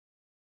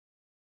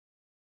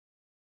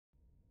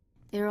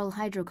Aryl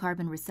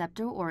hydrocarbon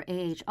receptor, or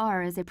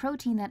AHR, is a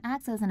protein that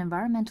acts as an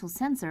environmental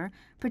sensor,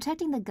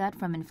 protecting the gut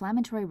from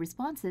inflammatory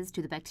responses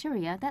to the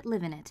bacteria that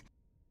live in it.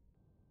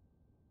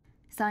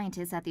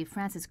 Scientists at the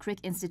Francis Crick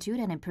Institute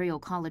at Imperial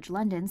College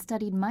London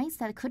studied mice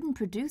that couldn't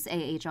produce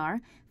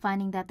AHR,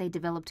 finding that they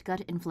developed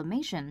gut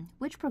inflammation,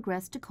 which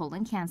progressed to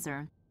colon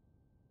cancer.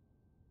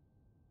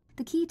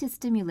 The key to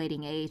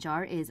stimulating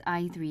AHR is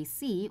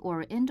I3C,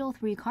 or indole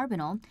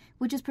 3-carbinol,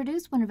 which is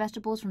produced when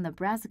vegetables from the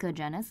Brassica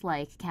genus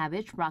like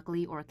cabbage,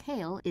 broccoli, or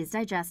kale is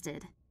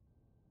digested.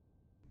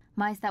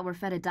 Mice that were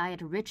fed a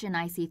diet rich in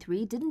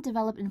IC3 didn't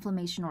develop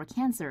inflammation or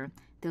cancer.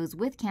 Those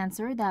with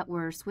cancer that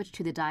were switched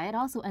to the diet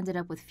also ended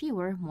up with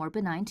fewer, more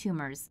benign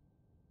tumors.